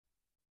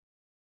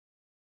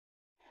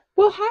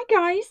Well, hi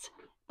guys.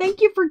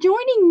 Thank you for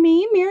joining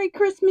me. Merry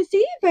Christmas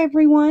Eve,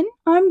 everyone.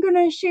 I'm going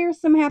to share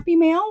some happy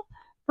mail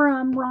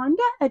from Rhonda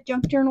at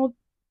Junk Journal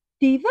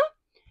Diva.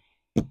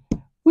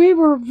 We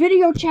were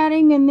video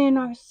chatting and then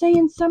I was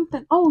saying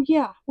something. Oh,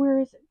 yeah, where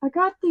is it? I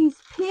got these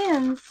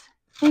pins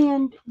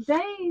and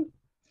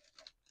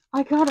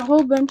I got a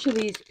whole bunch of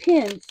these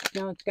pins.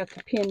 Now it's got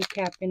the pin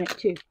cap in it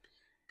too.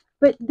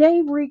 But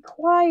they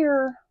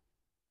require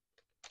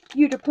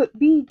you to put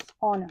beads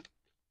on them.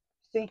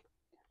 See?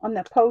 On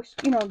the post,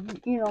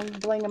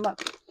 bling them up.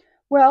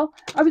 Well,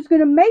 I was going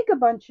to make a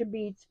bunch of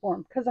beads for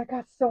him because I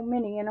got so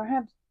many and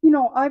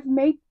I've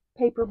made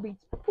paper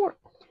beads before.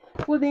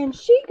 Well, then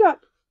she got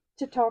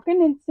to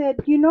talking and said,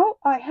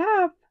 I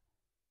have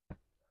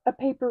a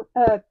paper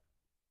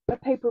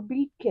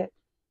bead kit.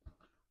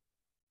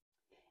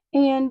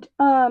 And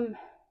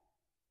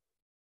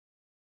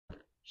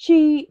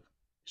she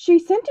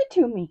sent it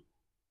to me.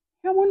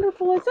 How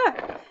wonderful is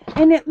that?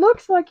 And it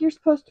looks like you're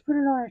supposed to put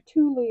it on a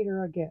 2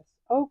 liter, I guess.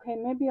 Okay,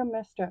 maybe I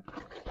messed up.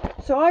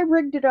 So I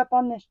rigged it up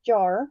on this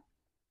jar.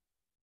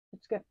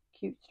 It's got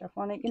cute stuff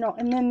on it,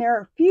 and then there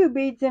are a few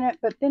beads in it,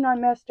 but then I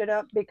messed it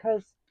up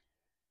because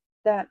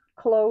that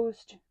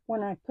closed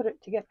when I put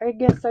it together. I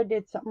guess I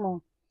did something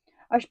wrong.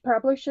 I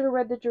probably should have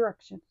read the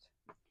directions.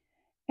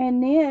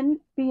 And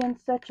then, being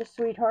such a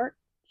sweetheart,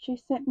 she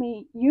sent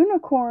me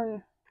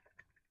unicorn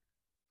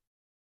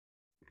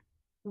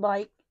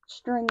like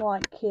string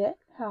like kit.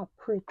 How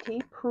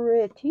pretty,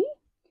 pretty.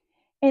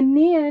 And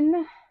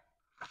then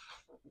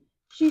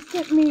she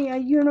sent me a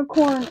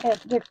unicorn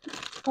it's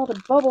called a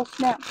bubble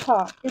snap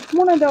top. It's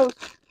one of those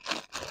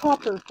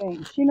popper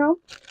things,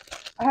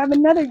 I have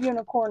another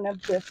unicorn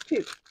of this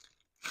too.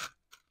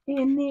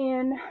 And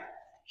then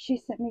she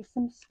sent me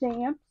some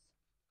stamps.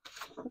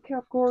 Look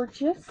how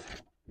gorgeous.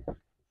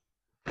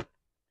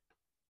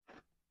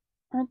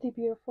 Aren't they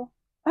beautiful?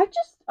 I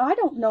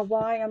don't know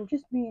why. I'm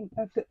just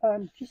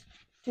just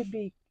to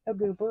be a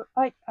goober.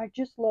 I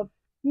just love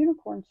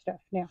unicorn stuff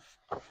now.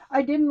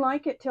 I didn't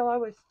like it till I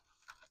was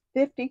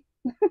 50,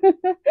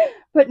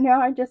 but now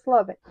I just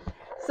love it.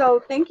 So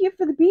thank you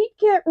for the bead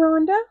kit,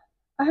 Rhonda.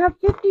 I have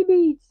 50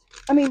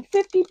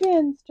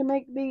 pins to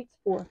make beads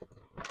for.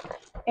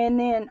 And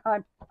then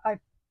I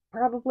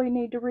probably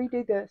need to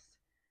redo this.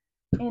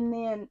 And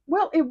then,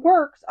 well, it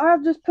works.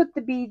 I'll just put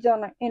the beads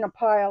in a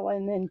pile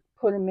and then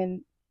put them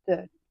in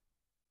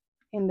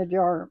the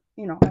jar,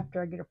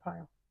 after I get a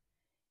pile.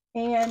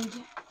 And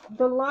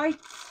the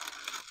lights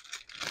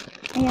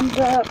and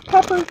the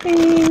pupper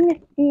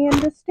thing and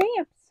the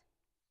stamps.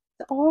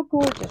 It's all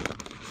gorgeous.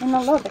 And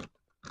I love it.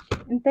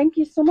 And thank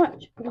you so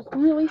much. It was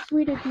really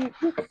sweet of you.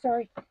 Oops,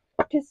 sorry.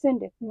 To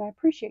send it. And I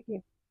appreciate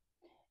you.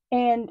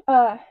 And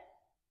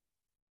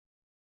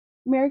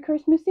Merry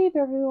Christmas Eve,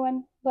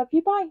 everyone. Love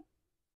you. Bye.